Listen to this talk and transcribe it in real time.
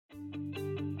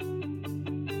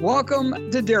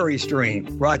Welcome to Dairy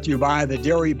Stream, brought to you by the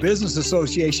Dairy Business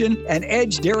Association and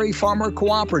Edge Dairy Farmer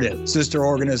Cooperative, sister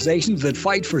organizations that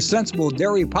fight for sensible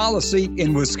dairy policy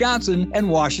in Wisconsin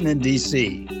and Washington,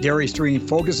 D.C. Dairy Stream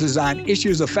focuses on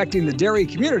issues affecting the dairy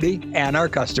community and our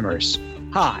customers.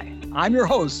 Hi, I'm your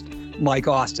host, Mike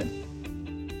Austin.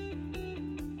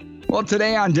 Well,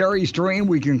 today on Dairy Stream,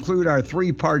 we conclude our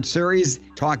three-part series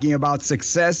talking about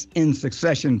success in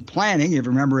succession planning. If you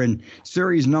remember, in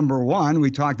series number 1, we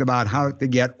talked about how to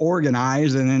get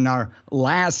organized. And in our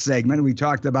last segment, we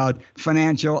talked about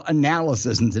financial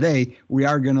analysis. And today, we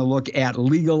are going to look at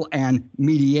legal and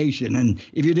mediation. And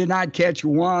if you did not catch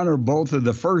one or both of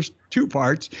the first 2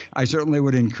 parts, I certainly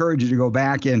would encourage you to go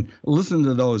back and listen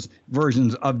to those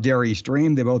versions of Dairy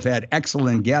Stream. They both had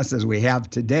excellent guests as we have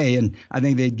today, and I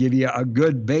think they'd give you a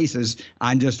good basis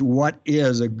on just what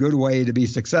is a good way to be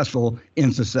successful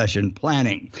in succession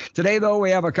planning. Today, though, we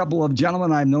have a couple of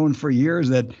gentlemen I've known for years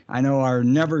that I know are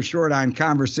never short on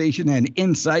conversation and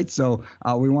insight, so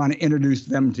we want to introduce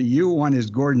them to you. One is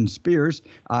Gordon Spears.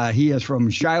 He is from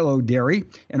Shiloh Dairy,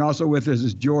 and also with us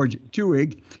is George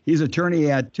Tuig. He's attorney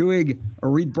at Tuig,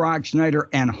 Rietbrock, Schneider,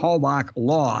 and Halbach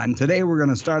Law. And today we're going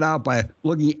to start out by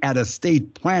looking at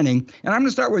estate planning. And I'm going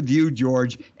to start with you,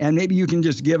 George, and maybe you can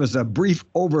just give us a brief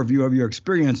overview of your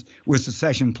experience with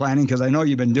succession planning, because I know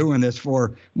you've been doing this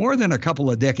for more than a couple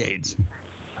of decades.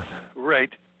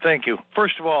 Right. Thank you.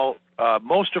 First of all,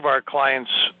 most of our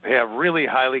clients have really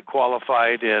highly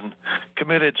qualified and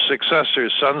committed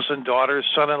successors, sons and daughters,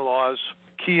 son-in-laws,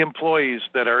 key employees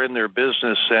that are in their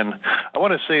business. And I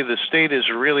want to say the state is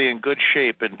really in good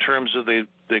shape in terms of the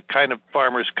kind of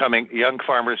young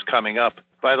farmers coming up.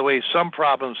 By the way, some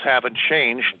problems haven't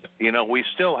changed. We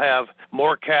still have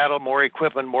more cattle, more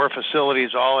equipment, more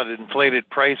facilities, all at inflated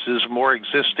prices, more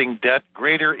existing debt,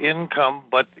 greater income,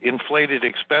 but inflated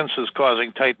expenses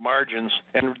causing tight margins,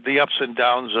 and the ups and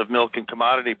downs of milk and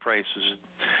commodity prices.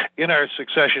 In our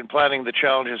succession planning, the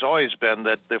challenge has always been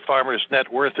that the farmer's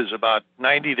net worth is about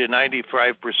 90 to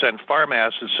 95% farm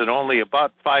assets and only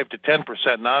about 5 to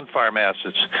 10% non-farm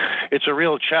assets. It's a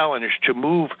real challenge to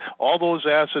move all those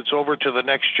assets over to the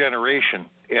next generation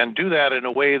and do that in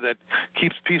a way that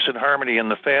keeps peace and harmony in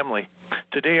the family.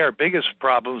 Today, our biggest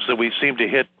problems that we seem to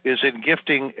hit is in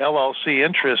gifting LLC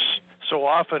interests. So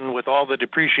often, with all the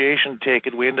depreciation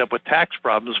taken, we end up with tax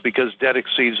problems because debt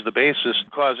exceeds the basis,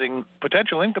 causing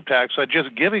potential income tax on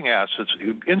just giving assets,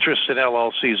 interest in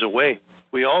LLCs away.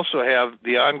 We also have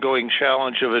the ongoing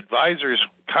challenge of advisors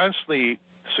constantly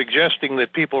suggesting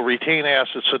that people retain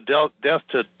assets until death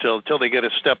till they get a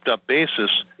stepped-up basis.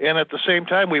 And at the same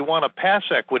time, we want to pass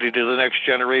equity to the next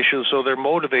generation so they're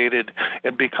motivated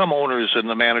and become owners and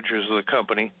the managers of the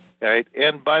company. Right?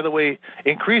 And by the way,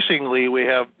 increasingly, we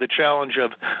have the challenge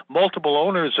of multiple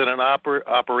owners in an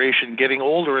operation getting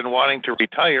older and wanting to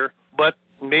retire, but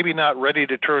maybe not ready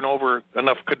to turn over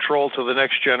enough control to the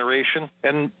next generation.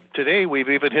 And today, we've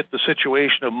even hit the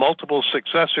situation of multiple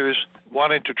successors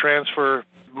wanting to transfer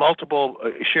multiple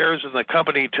shares in the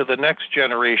company to the next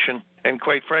generation. And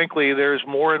quite frankly, there's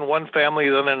more in one family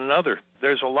than in another.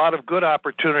 There's a lot of good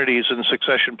opportunities in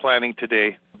succession planning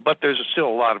today, but there's still a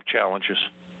lot of challenges.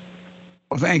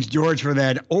 Well, thanks, George, for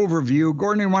that overview.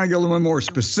 Gordon, I want to get a little bit more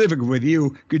specific with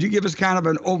you. Could you give us kind of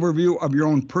an overview of your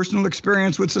own personal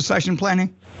experience with succession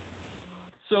planning?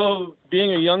 So,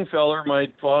 being a young feller,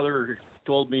 my father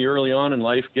told me early on in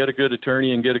life, get a good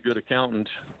attorney and get a good accountant.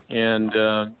 And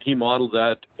he modeled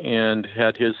that and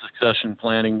had his succession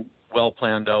planning well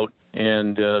planned out.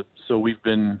 And so we've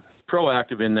been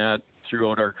proactive in that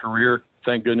throughout our career.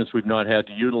 Thank goodness we've not had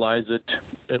to utilize it,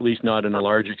 at least not in a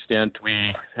large extent.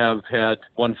 We have had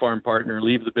one farm partner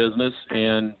leave the business,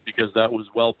 and because that was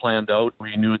well planned out,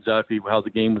 we knew exactly how the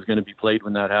game was going to be played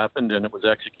when that happened, and it was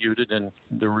executed, and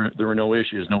there were no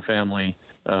issues, no family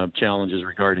challenges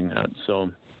regarding that.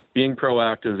 So being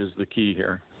proactive is the key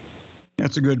here.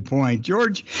 That's a good point.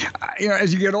 George,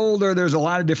 as you get older, there's a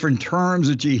lot of different terms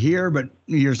that you hear, but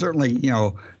you're certainly,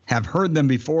 have heard them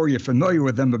before, you're familiar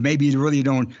with them, but maybe you really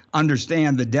don't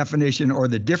understand the definition or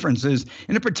the differences.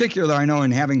 And in particular, I know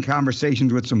in having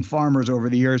conversations with some farmers over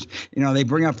the years, they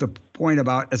bring up the point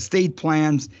about estate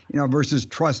plans, versus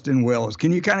trust and wills.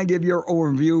 Can you kind of give your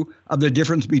overview of the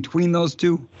difference between those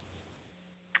two?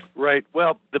 Right.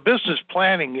 Well, the business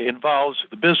planning involves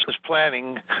the business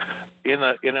planning in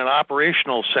an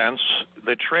operational sense,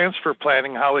 the transfer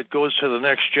planning, how it goes to the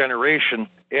next generation,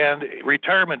 and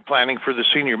retirement planning for the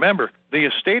senior member. The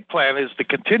estate plan is the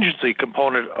contingency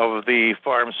component of the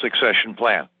farm succession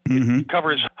plan. Mm-hmm. It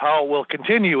covers how it will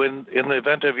continue in the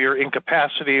event of your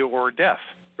incapacity or death.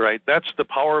 Right. That's the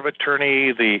power of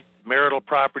attorney, the marital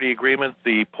property agreement,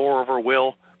 the pour-over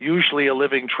will, usually a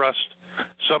living trust,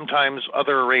 sometimes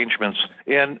other arrangements.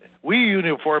 And we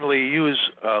uniformly use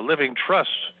living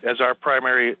trust as our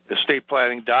primary estate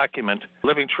planning document.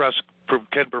 Living trust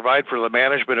can provide for the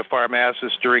management of farm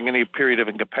assets during any period of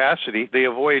incapacity. They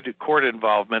avoid court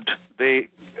involvement. They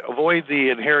avoid the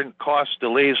inherent costs,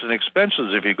 delays, and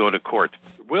expenses if you go to court.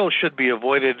 Will should be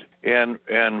avoided and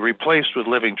replaced with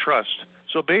living trust.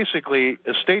 So basically,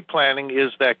 estate planning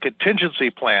is that contingency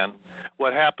plan.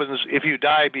 What happens if you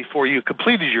die before you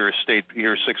completed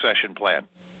your succession plan?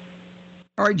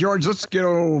 All right, George, let's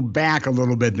go back a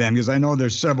little bit then, because I know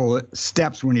there's several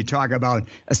steps when you talk about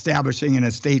establishing an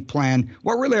estate plan.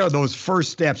 What really are those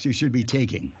first steps you should be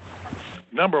taking?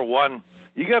 Number one,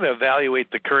 you got to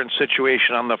evaluate the current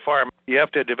situation on the farm. You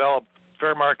have to develop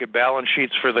fair market balance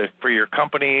sheets for your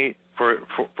company,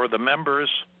 for the members,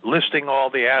 listing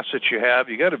all the assets you have.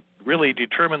 You got to really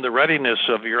determine the readiness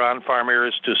of your on-farm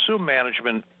heirs to assume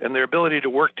management and their ability to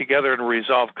work together and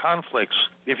resolve conflicts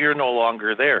if you're no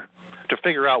longer there, to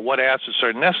figure out what assets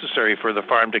are necessary for the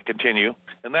farm to continue.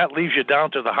 And that leaves you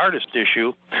down to the hardest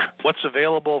issue, what's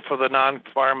available for the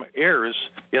non-farm heirs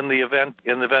in the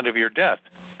event of your death.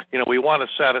 We want to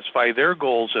satisfy their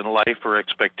goals in life or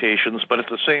expectations, but at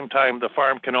the same time, the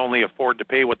farm can only afford to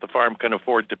pay what the farm can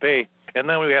afford to pay. And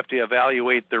then we have to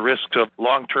evaluate the risks of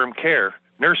long-term care,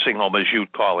 nursing home, as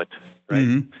you'd call it, right?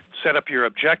 Mm-hmm. Set up your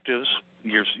objectives,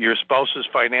 your spouse's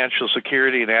financial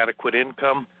security and adequate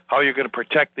income, how you're going to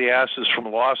protect the assets from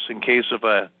loss in case of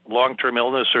a long-term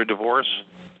illness or divorce,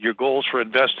 your goals for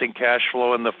investing cash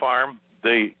flow in the farm,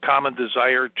 the common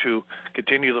desire to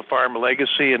continue the farm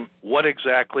legacy, and what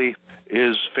exactly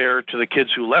is fair to the kids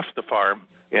who left the farm.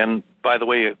 And by the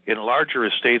way, in larger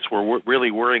estates, we're really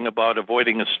worrying about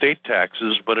avoiding estate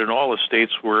taxes, but in all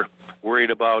estates, we're worried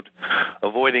about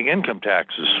avoiding income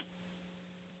taxes.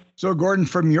 So, Gordon,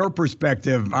 from your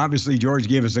perspective, obviously George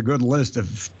gave us a good list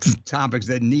of topics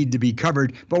that need to be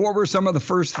covered, but what were some of the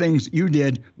first things you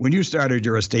did when you started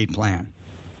your estate plan?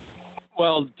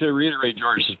 Well, to reiterate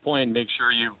George's point, make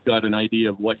sure you've got an idea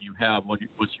of what you have,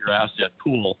 what's your asset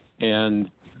pool, and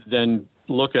then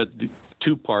look at the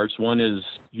two parts. One is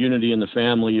unity in the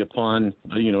family upon,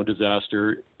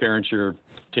 disaster. Parents are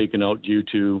taken out due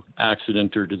to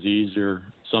accident or disease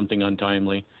or something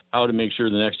untimely. How to make sure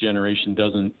the next generation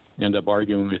doesn't end up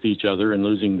arguing with each other and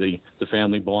losing the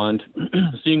family bond.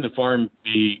 Seeing the farm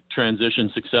be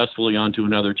transitioned successfully onto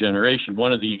another generation.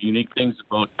 One of the unique things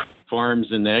about farms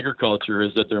and agriculture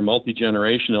is that they're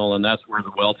multi-generational, and that's where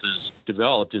the wealth is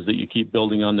developed, is that you keep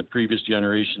building on the previous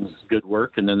generation's good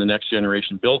work, and then the next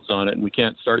generation builds on it. And we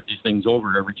can't start these things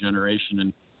over every generation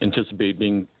and anticipate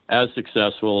being as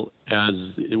successful as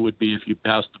it would be if you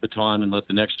passed the baton and let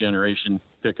the next generation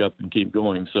pick up and keep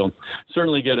going. So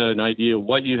certainly get an idea of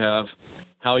what you have,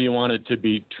 how you want it to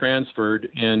be transferred.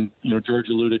 And, George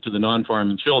alluded to the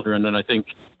non-farming children, and I think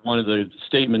one of the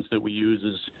statements that we use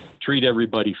is treat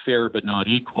everybody fair but not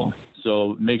equal.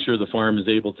 So make sure the farm is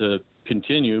able to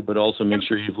continue, but also make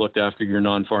sure you've looked after your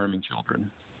non-farming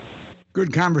children.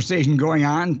 Good conversation going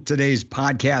on today's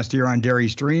podcast here on Dairy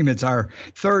Stream. It's our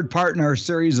third part in our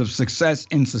series of Success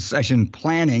in Succession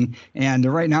Planning. And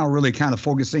right now, really kind of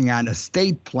focusing on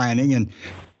estate planning. And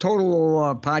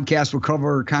total podcast will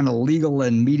cover kind of legal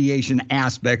and mediation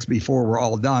aspects before we're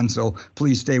all done. So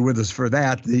please stay with us for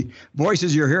that. The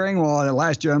voices you're hearing, well, the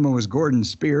last gentleman was Gordon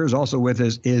Spears. Also with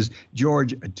us is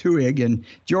George Tuig. And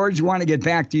George, want to get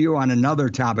back to you on another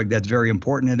topic that's very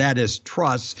important, and that is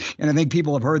trust. And I think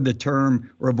people have heard the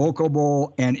term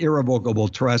revocable and irrevocable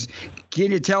trust.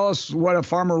 Can you tell us what a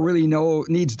farmer really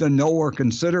needs to know or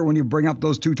consider when you bring up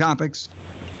those two topics?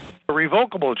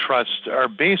 Revocable trusts are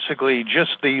basically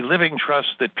just the living trust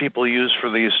that people use for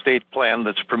the estate plan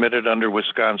that's permitted under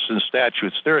Wisconsin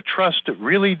statutes. They're a trust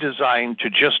really designed to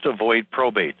just avoid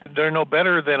probate. They're no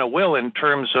better than a will in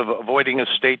terms of avoiding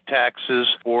estate taxes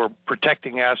or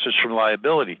protecting assets from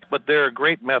liability. But they're a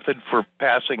great method for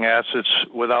passing assets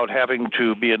without having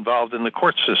to be involved in the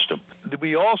court system.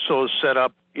 We also set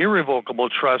up irrevocable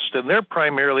trust, and they're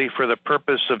primarily for the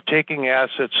purpose of taking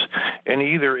assets and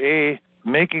either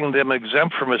making them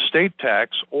exempt from estate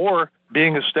tax or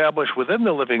being established within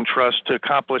the living trust to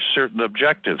accomplish certain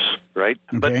objectives, right?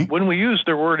 Okay. But when we use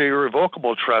the word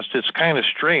irrevocable trust, it's kind of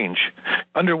strange.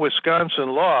 Under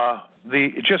Wisconsin law,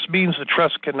 it just means the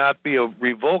trust cannot be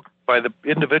revoked by the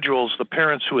individuals, the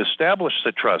parents who established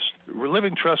the trust.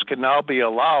 Living trust can now be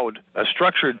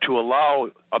structured to allow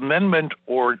amendment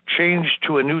or change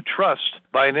to a new trust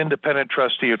by an independent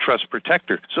trustee or trust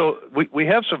protector. So we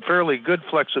have some fairly good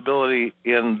flexibility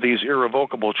in these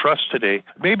irrevocable trusts today.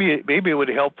 Maybe it would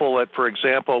be helpful that, for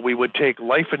example, we would take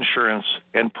life insurance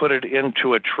and put it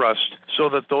into a trust so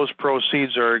that those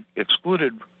proceeds are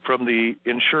excluded from the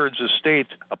insured's estate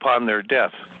upon their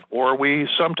death. Or we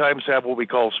sometimes have what we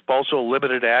call spousal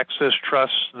limited access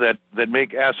trusts that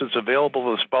make assets available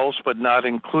to the spouse but not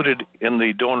included in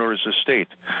the donor's estate.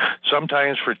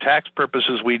 Sometimes for tax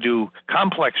purposes we do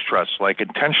complex trusts like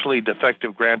intentionally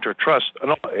defective grantor trust,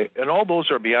 and all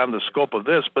those are beyond the scope of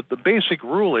this, but the basic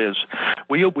rule is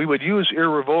we would use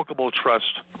irrevocable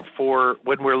trust for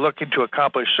when we're looking to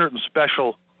accomplish certain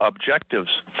special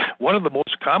objectives. One of the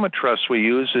most common trusts we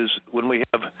use is when we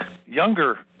have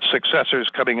younger successors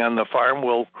coming on the farm,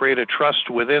 we'll create a trust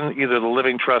within either the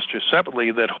living trust or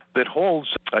separately that holds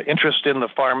interest in the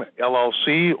farm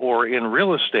LLC or in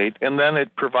real estate, and then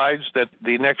it provides that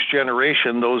the next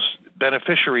generation, those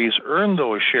beneficiaries, earn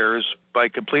those shares by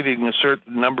completing a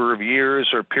certain number of years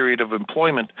or period of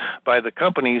employment by the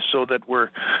company, so that we're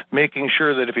making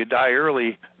sure that if you die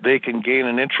early, they can gain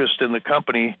an interest in the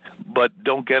company, but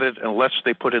don't get it unless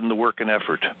they put in the work and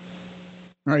effort.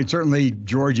 All right, certainly,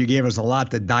 George, you gave us a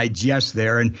lot to digest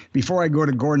there. And before I go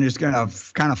to Gordon, just going to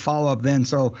kind of follow up then.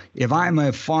 So if I'm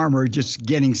a farmer just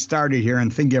getting started here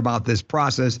and thinking about this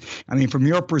process, I mean, from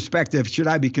your perspective, should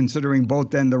I be considering both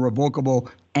then the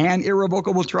revocable and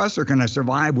irrevocable trust, or can I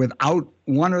survive without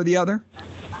one or the other?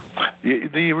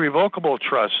 The revocable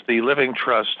trust, the living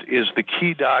trust, is the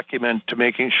key document to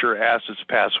making sure assets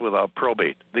pass without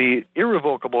probate. The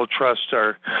irrevocable trusts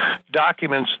are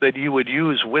documents that you would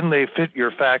use when they fit your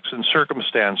facts and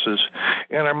circumstances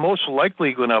and are most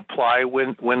likely going to apply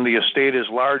when the estate is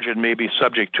large and may be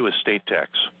subject to estate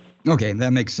tax. Okay,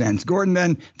 that makes sense. Gordon,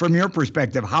 then, from your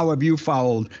perspective, how have you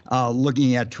followed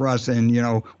looking at trusts, and,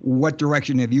 what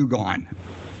direction have you gone?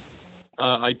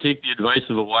 I take the advice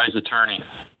of a wise attorney.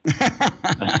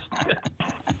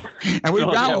 And we've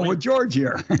got one with George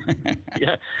here.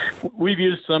 Yeah, we've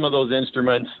used some of those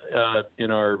instruments in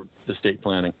our estate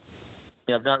planning.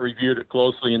 I've not reviewed it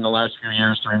closely in the last few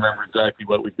years to remember exactly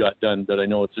what we've got done, but I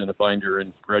know it's in a binder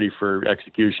and ready for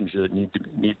execution should it need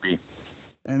be.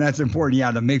 And that's important,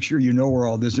 to make sure you know where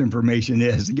all this information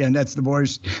is. Again, that's the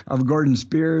voice of Gordon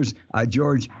Spears,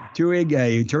 George Tuig,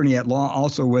 an attorney at law,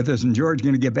 also with us. And George,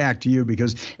 going to get back to you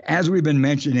because as we've been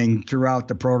mentioning throughout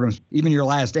the programs, even your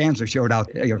last answer showed how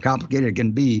complicated it can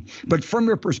be. But from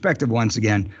your perspective, once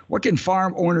again, what can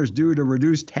farm owners do to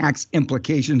reduce tax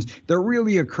implications that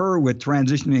really occur with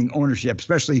transitioning ownership,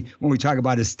 especially when we talk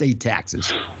about estate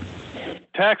taxes?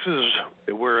 Taxes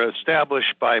were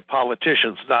established by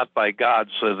politicians, not by God,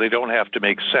 so they don't have to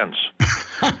make sense.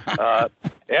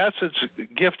 Assets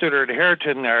gifted or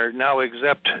inherited are now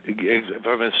exempt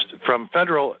from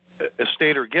federal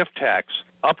estate or gift tax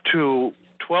up to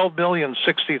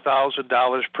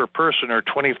 $12,060,000 per person, or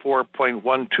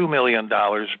 $24.12 million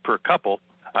per couple.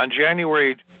 On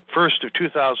January 1st of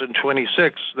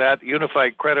 2026, that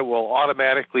unified credit will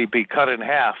automatically be cut in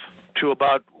half to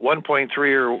about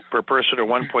 1.3 per person, or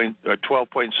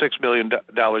 $12.6 million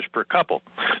per couple.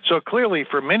 So clearly,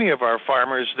 for many of our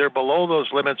farmers, they're below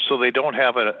those limits, so they don't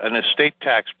have an estate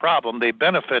tax problem. They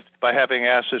benefit by having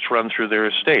assets run through their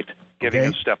estate, getting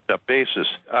a stepped-up basis.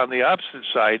 On the opposite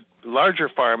side, larger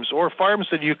farms, or farms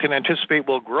that you can anticipate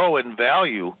will grow in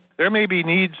value, there may be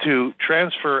need to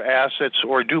transfer assets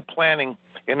or do planning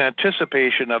in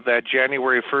anticipation of that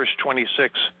January 1st,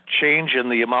 26 change in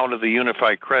the amount of the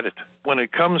unified credit. When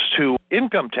it comes to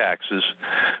income taxes,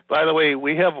 by the way,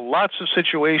 we have lots of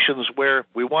situations where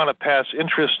we want to pass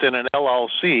interest in an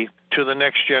LLC to the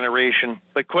next generation.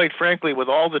 But quite frankly, with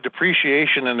all the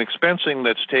depreciation and expensing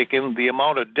that's taken, the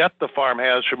amount of debt the farm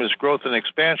has from its growth and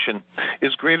expansion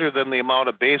is greater than the amount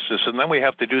of basis. And then we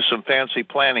have to do some fancy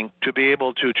planning to be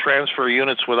able to transfer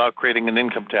units without creating an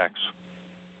income tax.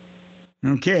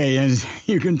 Okay, as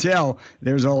you can tell,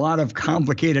 there's a lot of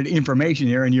complicated information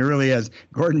here, and you really, as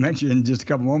Gordon mentioned just a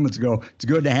couple moments ago, it's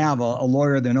good to have a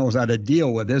lawyer that knows how to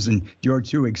deal with this, and George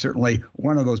Tuig, certainly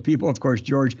one of those people. Of course,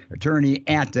 George, attorney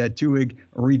at Tuig,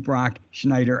 Rietbrock,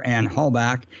 Schneider, and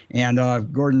Halbach, and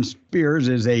Gordon Spears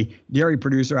is a dairy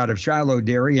producer out of Shiloh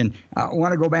Dairy, and I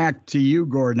want to go back to you,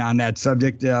 Gordon, on that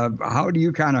subject. How do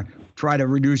you kind of try to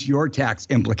reduce your tax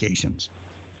implications?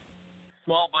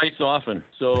 Small bites often.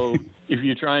 So if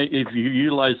you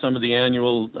utilize some of the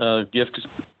annual gift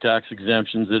tax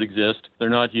exemptions that exist, they're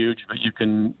not huge, but you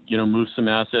can move some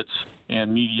assets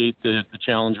and mediate the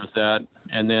challenge with that,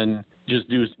 and then just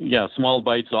do small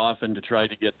bites often to try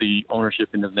to get the ownership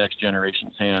into the next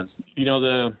generation's hands.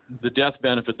 The death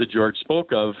benefit that George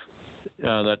spoke of,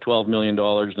 that $12 million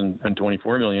and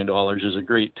 $24 million is a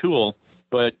great tool.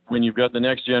 But when you've got the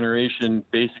next generation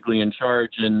basically in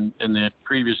charge and the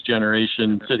previous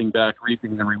generation sitting back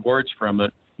reaping the rewards from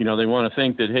it, they want to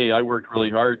think that, hey, I worked really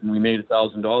hard and we made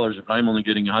 $1,000 if I'm only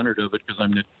getting 100 of it because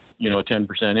I'm a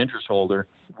 10% interest holder.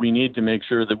 We need to make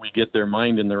sure that we get their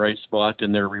mind in the right spot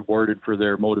and they're rewarded for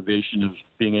their motivation of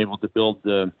being able to build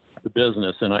the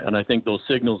business. And I think those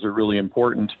signals are really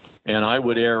important. And I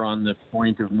would err on the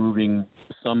point of moving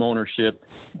some ownership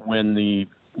when the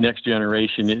next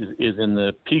generation is in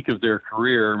the peak of their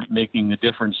career, making a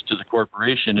difference to the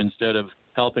corporation instead of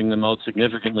helping them out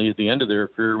significantly at the end of their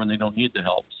career when they don't need the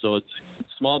help. So it's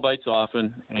small bites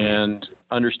often, and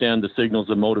understand the signals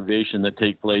of motivation that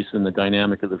take place in the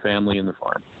dynamic of the family and the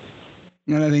farm.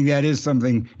 And I think that is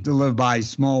something to live by,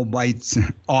 small bites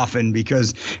often,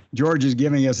 because George is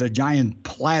giving us a giant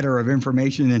platter of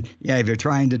information. And if you're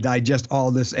trying to digest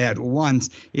all this at once,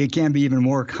 it can be even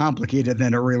more complicated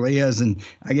than it really is. And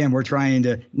again, we're trying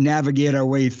to navigate our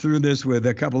way through this with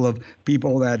a couple of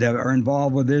people that are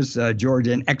involved with this. George,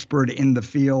 an expert in the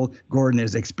field. Gordon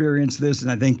has experienced this.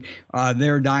 And I think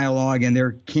their dialogue and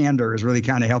their candor is really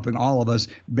kind of helping all of us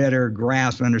better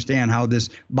grasp and understand how this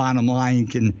bottom line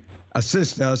can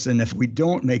assist us, and if we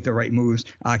don't make the right moves,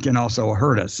 can also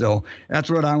hurt us. So that's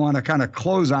what I want to kind of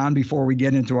close on before we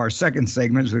get into our second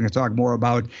segment. So we're going to talk more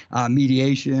about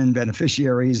mediation,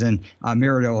 beneficiaries, and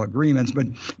marital agreements. But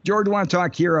George, I want to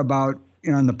talk here about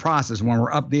in the process when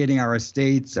we're updating our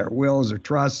estates, our wills, or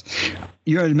trusts.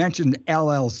 You had mentioned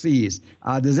LLCs.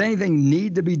 Does anything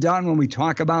need to be done when we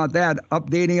talk about that,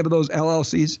 updating of those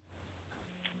LLCs?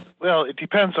 Well, it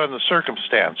depends on the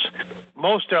circumstance.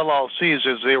 Most LLCs,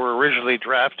 as they were originally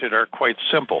drafted, are quite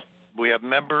simple. We have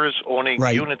members owning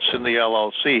units in the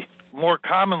LLC. More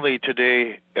commonly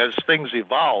today, as things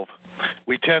evolve,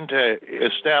 we tend to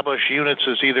establish units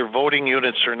as either voting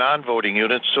units or non-voting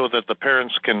units so that the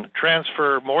parents can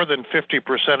transfer more than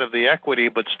 50% of the equity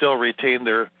but still retain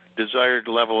their desired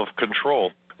level of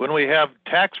control. When we have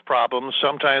tax problems,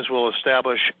 sometimes we'll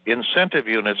establish incentive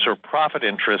units or profit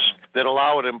interests that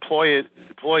allow employed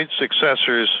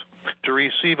successors to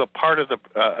receive a part of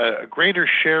a greater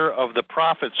share of the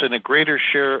profits and a greater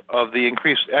share of the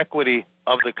increased equity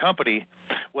of the company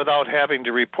without having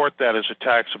to report that as a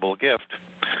taxable gift.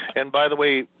 And by the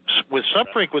way, with some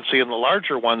frequency in the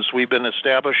larger ones, we've been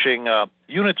establishing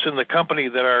units in the company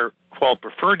that are called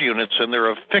preferred units, and they're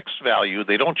of fixed value.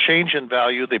 They don't change in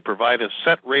value. They provide a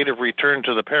set rate of return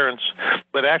to the parents,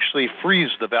 but actually freeze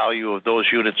the value of those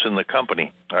units in the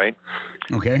company, right?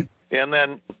 Okay. And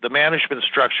then the management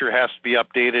structure has to be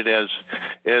updated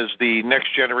as the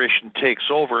next generation takes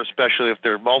over, especially if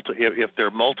there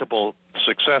are multiple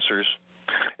successors.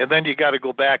 And then you got to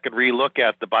go back and relook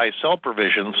at the buy-sell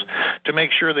provisions to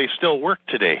make sure they still work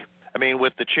today. I mean,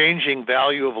 with the changing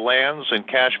value of lands and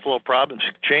cash flow problems,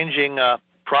 changing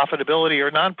profitability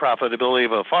or non-profitability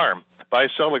of a farm,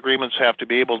 buy-sell agreements have to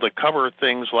be able to cover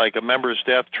things like a member's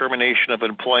death, termination of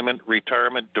employment,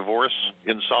 retirement, divorce,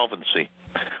 insolvency.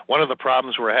 One of the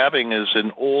problems we're having is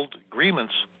in old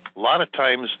agreements, a lot of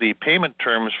times the payment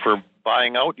terms for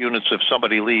buying out units if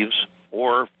somebody leaves,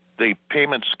 or the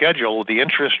payment schedule, the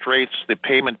interest rates, the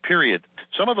payment period.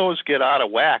 Some of those get out of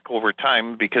whack over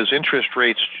time because interest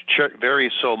rates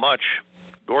vary so much.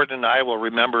 Gordon and I will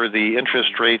remember the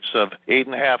interest rates of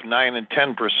 8.5%, 9%, and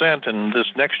 10%, and this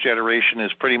next generation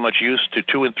is pretty much used to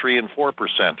 2%, 3%, and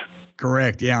 4%.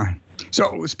 Correct, yeah.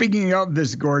 So speaking of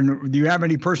this, Gordon, do you have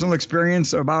any personal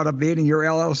experience about updating your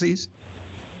LLCs?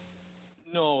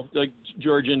 No, like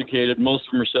George indicated, most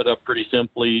of them are set up pretty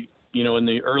simply. In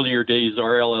the earlier days,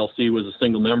 our LLC was a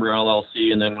single-member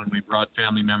LLC, and then when we brought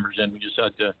family members in, we just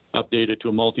had to update it to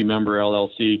a multi-member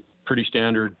LLC. Pretty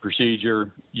standard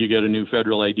procedure. You get a new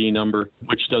federal ID number,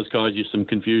 which does cause you some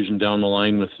confusion down the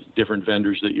line with different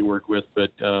vendors that you work with,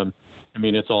 but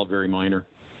it's all very minor.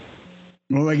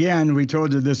 Well, again, we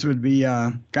told you this would be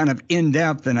kind of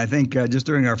in-depth, and I think just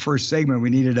during our first segment, we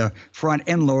needed a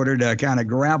front-end loader to kind of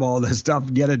grab all this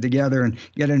stuff, get it together, and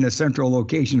get it in a central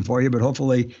location for you. But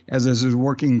hopefully, as this is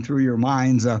working through your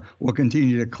minds, we'll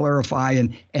continue to clarify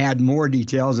and add more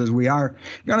details as we are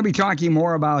going to be talking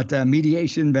more about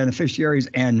mediation, beneficiaries,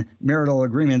 and marital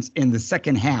agreements in the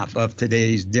second half of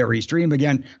today's Dairy Stream.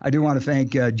 Again, I do want to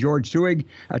thank George Tuig,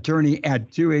 attorney at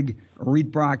Tuig,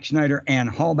 Rietbrock, Schneider, and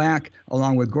Hallback,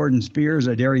 along with Gordon Spears,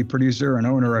 a dairy producer and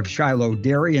owner of Shiloh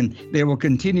Dairy, and they will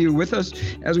continue with us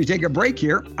as we take a break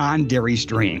here on Dairy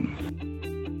Stream.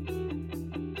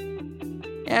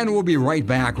 And we'll be right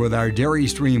back with our Dairy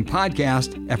Stream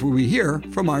podcast after we hear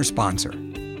from our sponsor.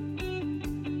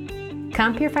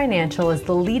 Compeer Financial is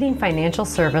the leading financial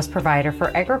service provider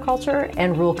for agriculture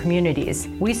and rural communities.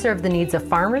 We serve the needs of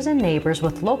farmers and neighbors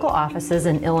with local offices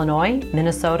in Illinois,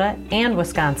 Minnesota, and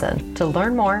Wisconsin. To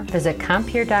learn more, visit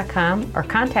Compeer.com or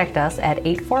contact us at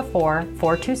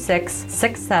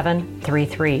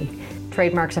 844-426-6733.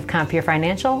 Trademarks of Compeer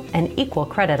Financial, an equal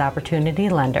credit opportunity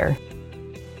lender.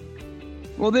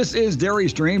 Well, this is Dairy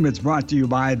Stream. It's brought to you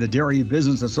by the Dairy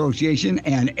Business Association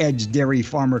and Edge Dairy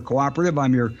Farmer Cooperative.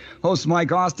 I'm your host,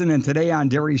 Mike Austin, and today on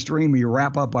Dairy Stream, we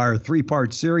wrap up our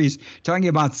three-part series talking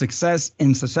about success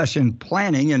in succession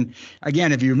planning. And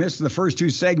again, if you missed the first two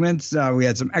segments, we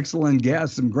had some excellent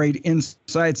guests, some great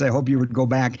insights. I hope you would go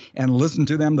back and listen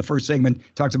to them. The first segment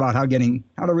talks about how to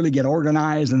really get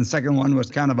organized, and the second one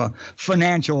was kind of a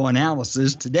financial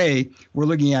analysis. Today, we're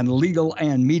looking at legal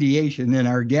and mediation, and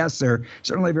our guests are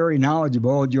certainly very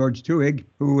knowledgeable. George Tuig,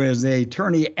 who is an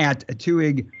attorney at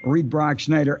Tuig, Reed, Brock,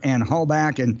 Schneider, and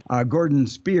Hallback, and Gordon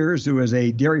Spears, who is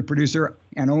a dairy producer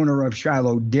and owner of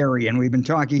Shiloh Dairy. And we've been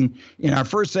talking in our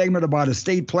first segment about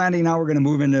estate planning. Now we're going to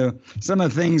move into some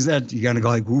of the things that you're going to go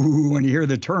like, ooh, when you hear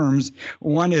the terms.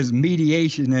 One is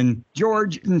mediation. And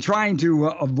George, in trying to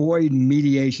avoid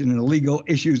mediation and legal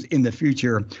issues in the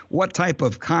future, what type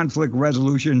of conflict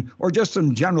resolution or just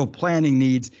some general planning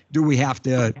needs do we have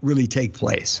to really take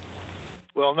place?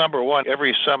 Well, number one,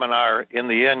 every seminar in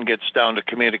the end gets down to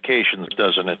communications,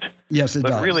 doesn't it? Yes, it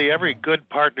does. But really, every good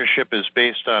partnership is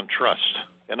based on trust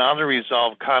and on to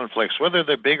resolve conflicts, whether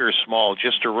they're big or small,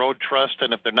 just erode trust,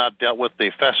 and if they're not dealt with, they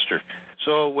fester.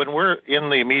 So when we're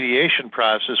in the mediation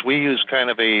process, we use kind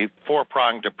of a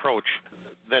four-pronged approach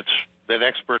that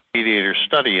expert mediators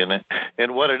study in it.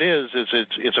 And what it is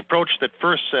it's approach that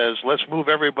first says, let's move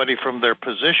everybody from their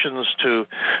positions to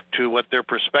what their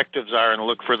perspectives are and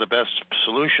look for the best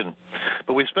solution.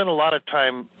 But we spend a lot of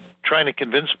time trying to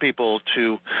convince people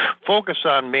to focus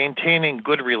on maintaining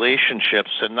good relationships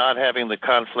and not having the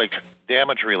conflict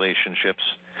damage relationships.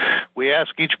 We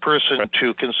ask each person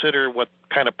to consider what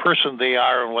kind of person they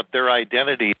are and what their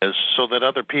identity is so that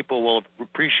other people will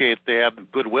appreciate they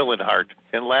have goodwill at heart.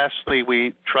 And lastly,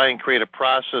 we try and create a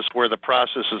process where the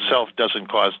process itself doesn't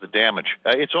cause the damage.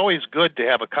 It's always good to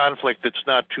have a conflict that's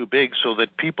not too big so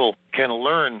that people can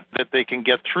learn that they can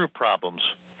get through problems.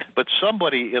 But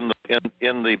somebody in the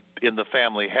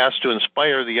family has to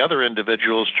inspire the other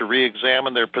individuals to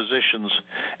re-examine their positions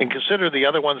and consider the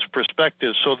other one's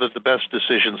perspective so that the best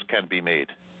decisions can be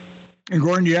made. And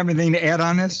Gordon, do you have anything to add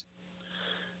on this?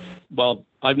 Well,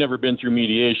 I've never been through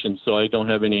mediation, so I don't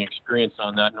have any experience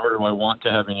on that, nor do I want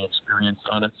to have any experience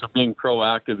on it. So being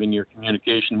proactive in your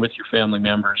communication with your family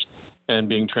members and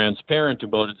being transparent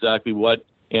about exactly what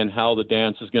and how the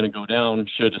dance is going to go down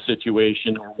should a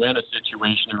situation or when a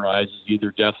situation arises,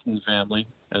 either death in the family,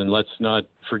 and let's not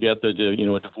forget that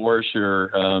a divorce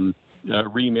or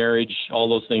remarriage, all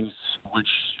those things which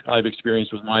I've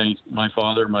experienced with my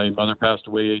father. My mother passed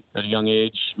away at a young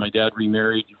age. My dad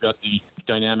remarried. You've got the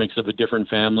dynamics of a different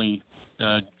family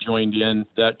joined in.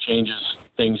 That changes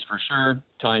things for sure.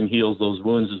 Time heals those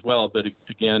wounds as well. But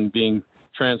again, being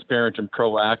transparent and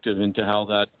proactive into how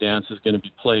that dance is going to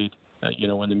be played,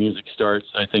 when the music starts,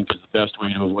 I think is the best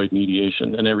way to avoid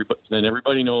mediation. And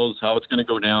everybody knows how it's going to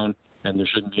go down, and there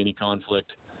shouldn't be any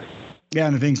conflict. Yeah,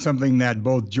 and I think something that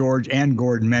both George and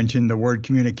Gordon mentioned, the word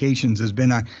communications, has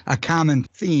been a common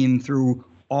theme through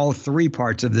all three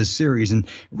parts of this series, and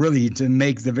really to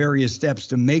make the various steps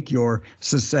to make your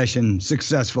succession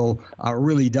successful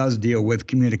really does deal with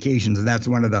communications, and that's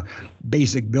one of the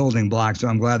basic building blocks. So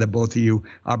I'm glad that both of you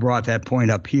brought that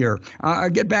point up here. I'll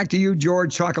get back to you,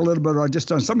 George. Talk a little bit about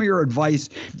just on some of your advice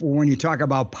for when you talk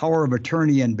about power of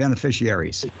attorney and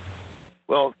beneficiaries.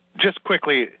 Well, just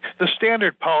quickly, the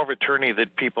standard power of attorney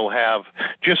that people have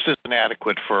just isn't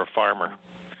adequate for a farmer.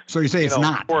 So you say it's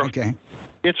not? Okay.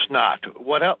 It's not.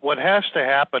 What has to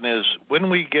happen is when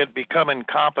we become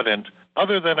incompetent,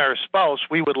 other than our spouse,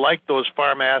 we would like those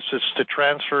farm assets to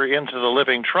transfer into the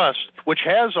living trust, which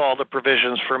has all the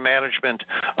provisions for management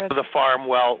of the farm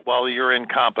while you're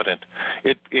incompetent.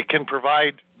 It can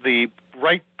provide the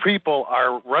right people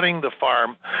are running the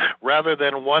farm rather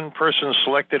than one person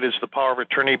selected as the power of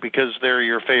attorney because they're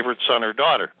your favorite son or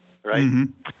daughter, right?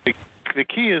 Mm-hmm. The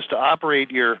key is to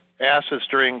operate your assets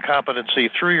during competency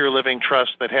through your living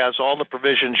trust that has all the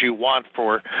provisions you want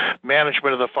for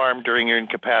management of the farm during your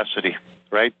incapacity,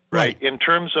 right? Right. In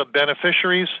terms of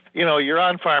beneficiaries, your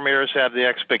on-farm heirs have the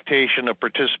expectation of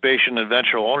participation and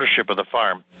eventual ownership of the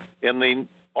farm. In the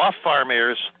off-farm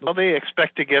heirs, well, they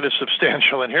expect to get a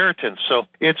substantial inheritance. So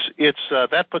it's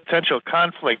that potential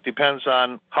conflict depends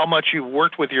on how much you've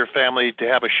worked with your family to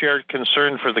have a shared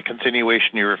concern for the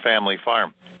continuation of your family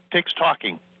farm. It takes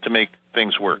talking to make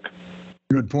things work.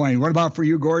 Good point. What about for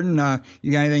you, Gordon?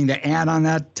 You got anything to add on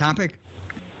that topic?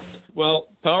 Well,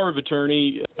 power of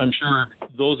attorney, I'm sure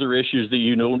those are issues that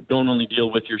you don't only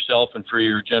deal with yourself and for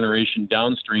your generation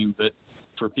downstream, but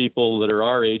for people that are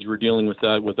our age, we're dealing with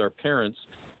that with our parents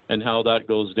and how that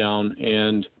goes down.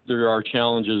 And there are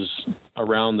challenges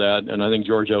around that. And I think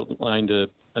George outlined a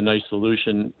nice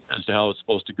solution as to how it's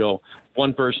supposed to go.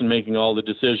 One person making all the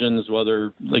decisions,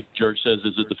 whether, like George says,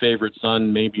 is it the favorite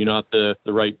son, maybe not the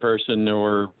right person,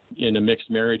 or in a mixed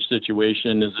marriage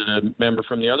situation, is it a member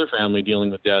from the other family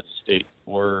dealing with dad's estate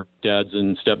or dad's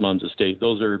and stepmom's estate?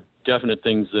 Those are definite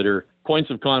things that are points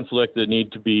of conflict that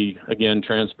need to be, again,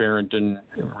 transparent and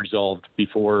resolved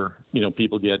before,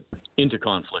 people get into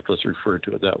conflict. Let's refer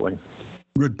to it that way.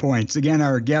 Good points. Again,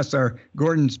 our guests are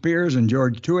Gordon Spears and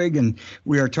George Tuig, and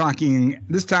we are talking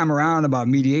this time around about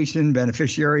mediation,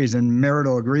 beneficiaries, and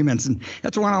marital agreements. And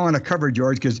that's one I want to cover,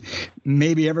 George, because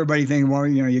maybe everybody thinks, well,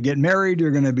 you get married,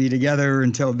 you're going to be together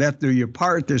until death do you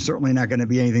part. There's certainly not going to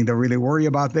be anything to really worry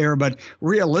about there. But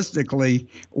realistically,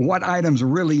 what items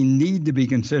really need to be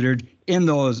considered in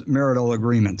those marital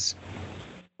agreements?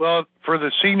 Well, for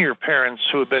the senior parents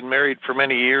who have been married for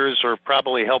many years or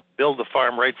probably helped build the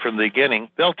farm right from the beginning,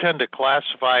 they'll tend to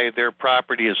classify their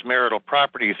property as marital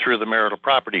property through the marital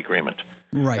property agreement.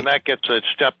 Right. And that gets a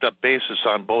stepped-up basis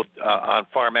on both on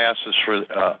farm assets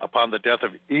upon the death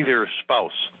of either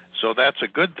spouse. So that's a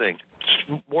good thing.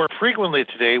 More frequently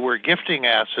today, we're gifting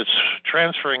assets,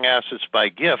 transferring assets by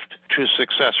gift to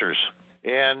successors.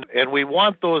 And we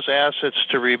want those assets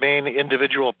to remain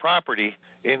individual property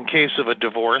in case of a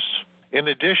divorce. In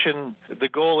addition, the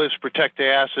goal is to protect the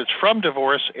assets from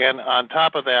divorce, and on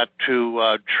top of that,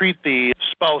 to treat the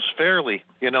spouse fairly.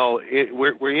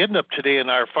 We end up today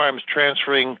in our farms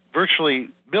transferring virtually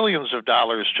millions of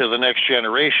dollars to the next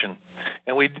generation,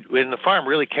 and we in the farm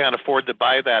really can't afford to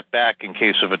buy that back in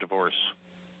case of a divorce.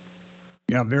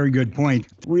 Yeah, very good point.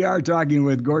 We are talking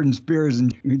with Gordon Spears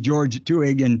and George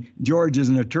Tuig, and George is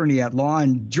an attorney at law.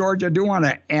 And George, I do want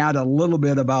to add a little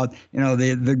bit about,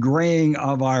 the graying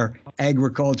of our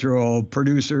agricultural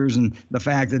producers and the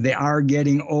fact that they are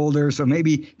getting older. So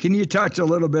maybe can you touch a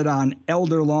little bit on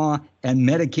elder law and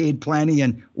Medicaid planning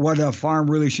and what a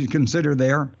farm really should consider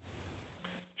there?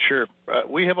 Sure.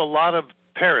 We have a lot of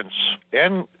parents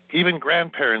and even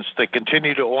grandparents that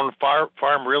continue to own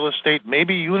farm real estate,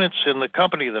 maybe units in the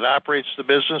company that operates the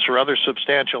business or other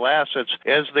substantial assets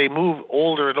as they move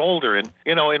older and older. And,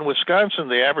 in Wisconsin,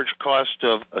 the average cost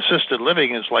of assisted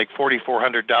living is like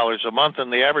 $4,400 a month,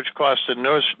 and the average cost of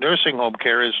nursing home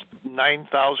care is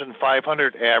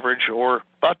 $9,500 average, or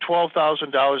about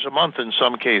 $12,000 a month in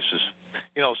some cases.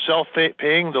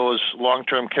 Self-paying those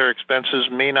long-term care expenses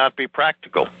may not be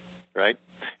practical, right?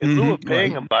 In lieu of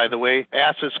paying them, by the way,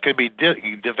 assets can be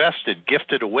divested,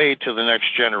 gifted away to the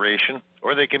next generation,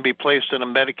 or they can be placed in a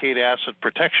Medicaid asset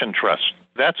protection trust.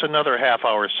 That's another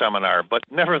half-hour seminar, but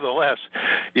nevertheless,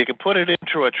 you can put it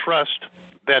into a trust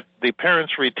that the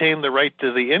parents retain the right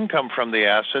to the income from the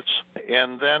assets,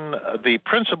 and then the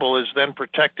principal is then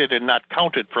protected and not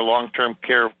counted for long-term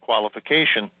care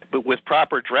qualification. But with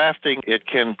proper drafting, it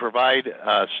can provide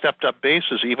a stepped-up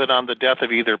basis even on the death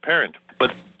of either parent.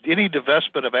 But any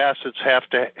divestment of assets has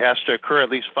to occur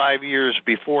at least 5 years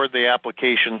before the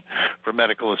application for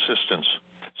medical assistance.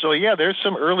 So, there's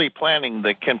some early planning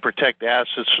that can protect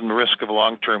assets from the risk of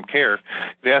long-term care.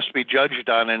 It has to be judged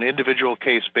on an individual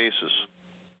case basis.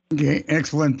 Okay,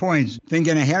 excellent points.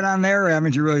 Thinking ahead on there, or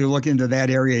haven't you really looked into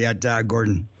that area yet,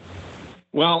 Gordon?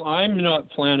 Well, I'm not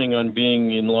planning on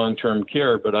being in long-term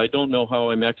care, but I don't know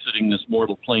how I'm exiting this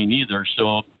mortal plane either.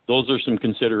 So those are some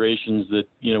considerations that,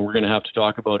 we're going to have to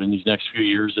talk about in these next few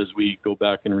years as we go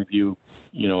back and review,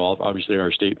 obviously our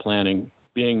estate planning.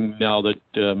 Being now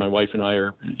that my wife and I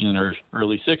are in our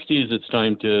early 60s, it's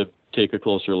time to take a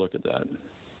closer look at that.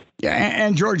 Yeah,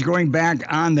 and George, going back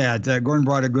on that, Gordon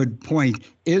brought a good point.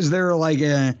 Is there like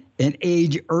an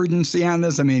age urgency on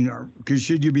this? I mean, because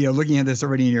should you be looking at this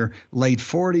already in your late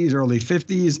 40s, early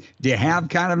 50s? Do you have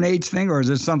kind of an age thing, or is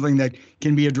this something that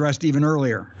can be addressed even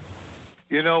earlier?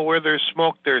 Where there's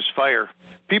smoke, there's fire.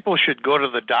 People should go to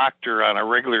the doctor on a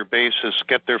regular basis,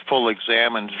 get their full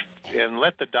exam, and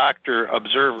let the doctor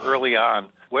observe early on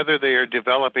whether they are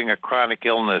developing a chronic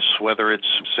illness, whether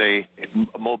it's, say,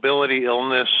 mobility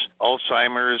illness,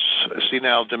 Alzheimer's,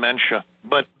 senile dementia.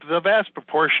 But the vast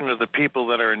proportion of the people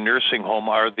that are in nursing home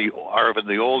are of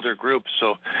the older group.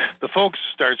 So the folks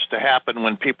starts to happen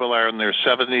when people are in their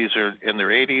 70s or in their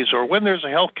 80s, or when there's a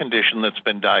health condition that's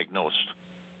been diagnosed.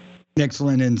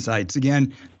 Excellent insights.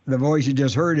 Again, the voice you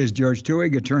just heard is George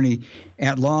Tuig, attorney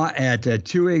at law at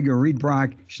Tuig,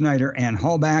 Riedbrock, Schneider, and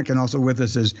Hallback. And also with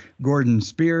us is Gordon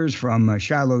Spears from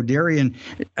Shiloh Dairy. And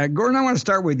Gordon, I want to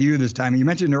start with you this time. You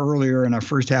mentioned earlier in our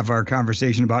first half of our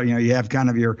conversation about, you have kind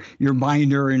of your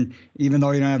binder, and even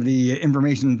though you don't have the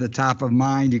information at the top of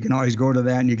mind, you can always go to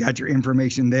that and you got your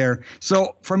information there.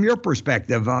 So from your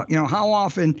perspective, how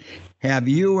often have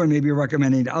you, and maybe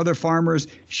recommending to other farmers,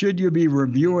 should you be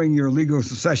reviewing your legal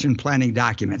succession planning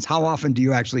documents? How often do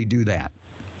you actually do that?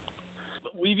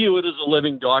 We view it as a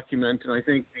living document, and I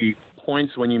think the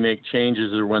points when you make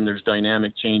changes are when there's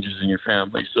dynamic changes in your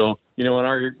family. So,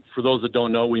 for those that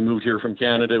don't know, we moved here from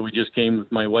Canada. We just came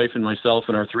with my wife and myself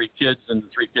and our 3 kids, and the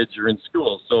 3 kids are in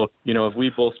school. So, if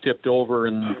we both tipped over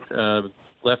and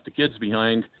left the kids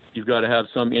behind, you've got to have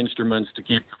some instruments to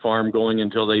keep the farm going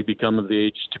until they become of the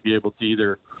age to be able to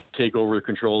either take over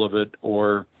control of it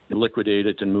or liquidate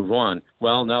it and move on.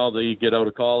 Well, now they get out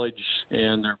of college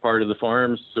and they're part of the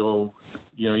farm, so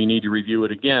you need to review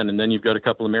it again. And then you've got a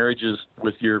couple of marriages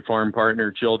with your farm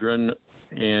partner, children,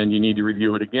 and you need to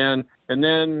review it again. And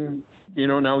then,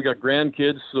 now we got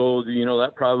grandkids, so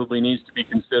that probably needs to be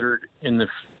considered in the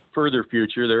further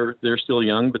future. They're still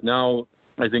young, but now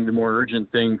I think the more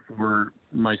urgent thing for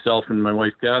myself and my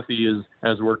wife, Kathy, is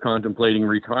as we're contemplating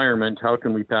retirement, how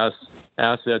can we pass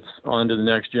assets on to the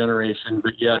next generation,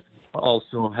 but yet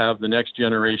also have the next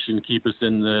generation keep us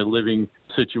in the living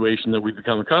situation that we've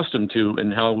become accustomed to,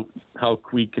 and how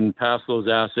we can pass those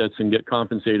assets and get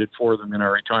compensated for them in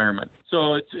our retirement.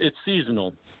 So it's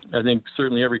seasonal. I think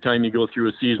certainly every time you go through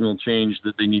a seasonal change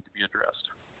that they need to be addressed.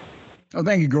 Well,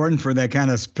 thank you, Gordon, for that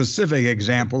kind of specific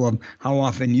example of how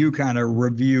often you kind of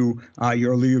review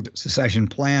your legal succession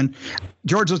plan.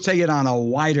 George, let's take it on a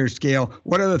wider scale.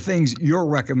 What are the things you're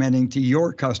recommending to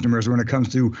your customers when it comes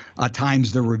to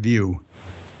times to review?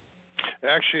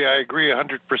 Actually, I agree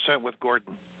 100% with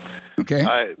Gordon.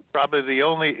 Okay. Probably the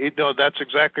only, that's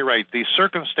exactly right. The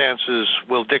circumstances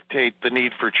will dictate the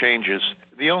need for changes.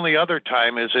 The only other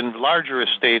time is in larger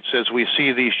estates, as we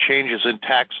see these changes in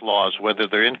tax laws, whether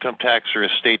they're income tax or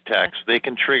estate tax, they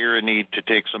can trigger a need to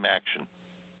take some action.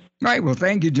 All right. Well,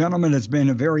 thank you, gentlemen. It's been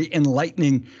a very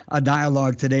enlightening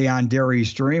dialogue today on Dairy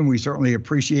Stream. We certainly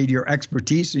appreciate your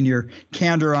expertise and your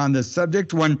candor on this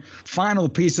subject. One final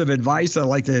piece of advice I'd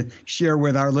like to share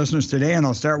with our listeners today, and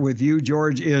I'll start with you,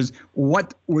 George, is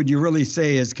what would you really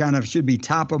say is kind of should be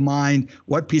top of mind?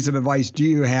 What piece of advice do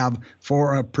you have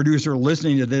for a producer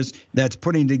listening to this that's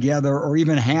putting together, or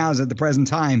even has at the present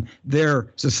time, their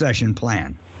succession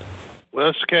plan? Well,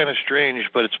 it's kind of strange,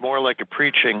 but it's more like a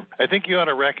preaching. I think you ought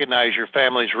to recognize your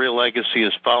family's real legacy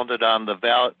is founded on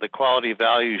the quality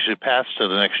values you pass to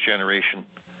the next generation.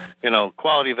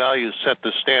 Quality values set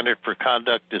the standard for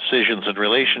conduct, decisions, and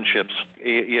relationships.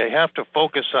 You have to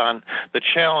focus on the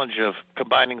challenge of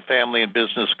combining family and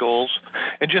business goals,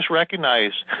 and just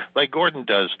recognize, like Gordon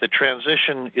does, the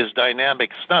transition is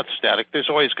dynamic. It's not static. There's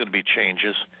always going to be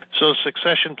changes. So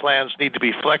succession plans need to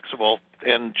be flexible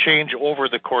and change over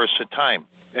the course of time.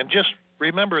 And just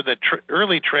remember that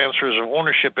early transfers of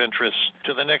ownership interests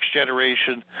to the next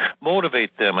generation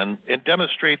motivate them and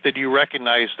demonstrate that you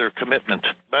recognize their commitment.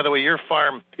 By the way, your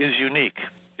farm is unique.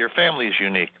 Your family is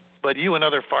unique. But you and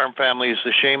other farm families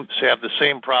have the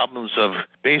same problems of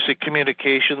basic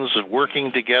communications, of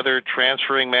working together,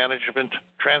 transferring management,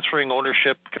 transferring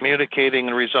ownership, communicating,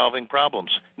 and resolving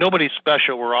problems. Nobody's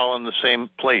special. We're all in the same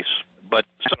place. But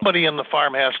somebody in the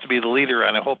farm has to be the leader,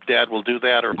 and I hope Dad will do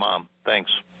that, or Mom.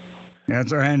 Thanks.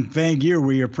 That's all right. And thank you.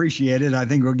 We appreciate it. I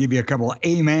think we'll give you a couple of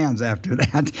amens after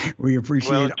that. We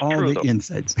appreciate the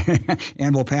insights.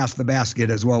 And we'll pass the basket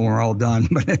as well when we're all done.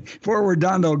 But before we're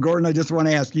done, though, Gordon, I just want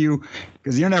to ask you,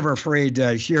 because you're never afraid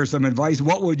to share some advice,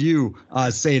 what would you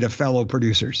say to fellow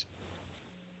producers?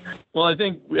 Well, I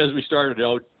think as we started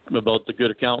out about the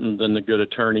good accountant and the good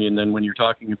attorney, and then when you're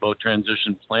talking about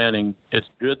transition planning, it's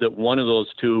good that one of those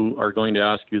two are going to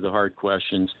ask you the hard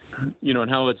questions. And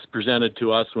how it's presented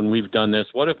to us when we've done this.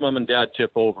 What if Mom and Dad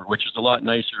tip over, which is a lot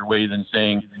nicer way than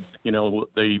saying,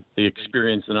 they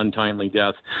experience an untimely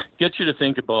death. Get you to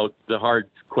think about the hard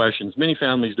questions. Many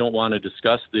families don't want to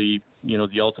discuss the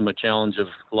ultimate challenge of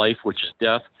life, which is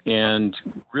death, and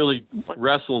really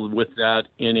wrestle with that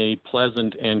in a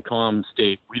pleasant and calm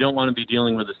state. We don't want to be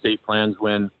dealing with estate plans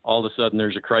when all of a sudden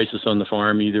there's a crisis on the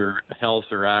farm, either health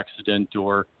or accident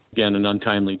or again, an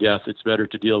untimely death. It's better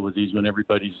to deal with these when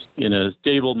everybody's in a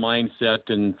stable mindset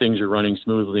and things are running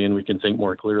smoothly and we can think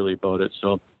more clearly about it.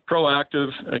 So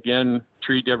proactive, again,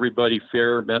 treat everybody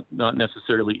fair, not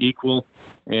necessarily equal,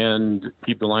 and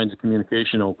keep the lines of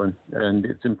communication open. And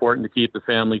it's important to keep the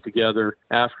family together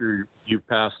after you've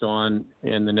passed on,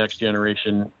 and the next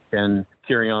generation can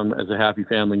carry on as a happy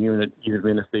family unit,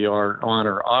 even if they are on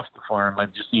or off the farm.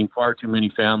 I've just seen far too many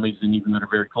families, and even that are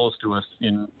very close to us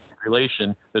in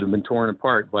relation, that have been torn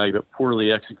apart by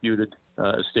poorly executed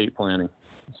estate planning.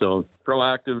 So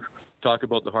proactive, talk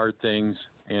about the hard things,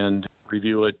 and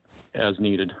review it as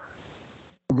needed.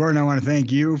 Gordon, I want to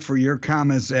thank you for your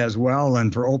comments as well,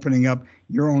 and for opening up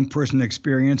your own personal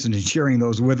experience and sharing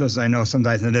those with us. I know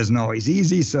sometimes it isn't always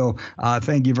easy, so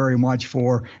thank you very much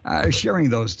for sharing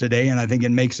those today. And I think it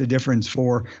makes a difference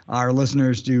for our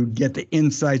listeners to get the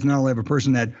insights, not only of a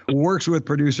person that works with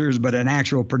producers, but an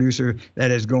actual producer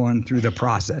that is going through the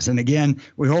process. And again,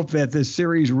 we hope that this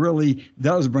series really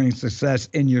does bring success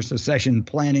in your succession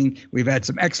planning. We've had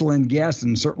some excellent guests,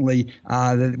 and certainly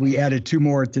that we added 2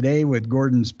 more today with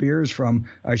Gordon Spears from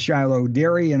Shiloh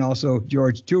Dairy, and also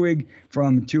George Tuig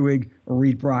from Tuig,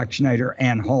 Reed, Brock, Schneider,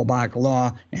 and Halbach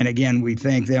Law. And again, we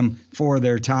thank them for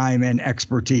their time and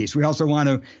expertise. We also want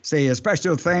to say a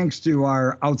special thanks to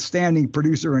our outstanding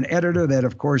producer and editor, that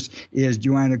of course is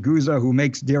Joanna Guza, who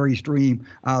makes Dairy Stream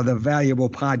the valuable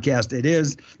podcast it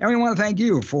is. And we want to thank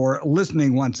you for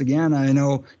listening once again. I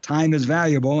know time is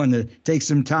valuable, and to take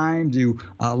some time to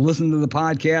listen to the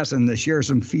podcast and to share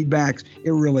some feedbacks,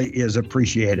 it really is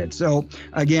appreciated. So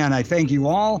again, I thank you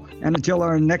all. And until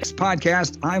our next podcast,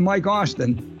 I'm Mike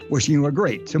Austin, wishing you a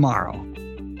great tomorrow.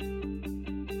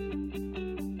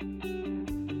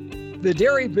 The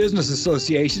Dairy Business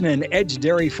Association and Edge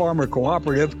Dairy Farmer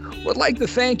Cooperative would like to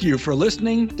thank you for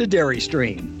listening to Dairy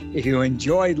Stream. If you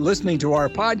enjoyed listening to our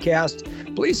podcast,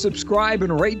 please subscribe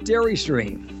and rate Dairy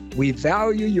Stream. We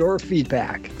value your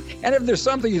feedback. And if there's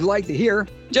something you'd like to hear,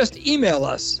 just email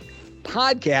us,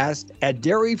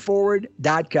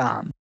 podcast@dairyforward.com.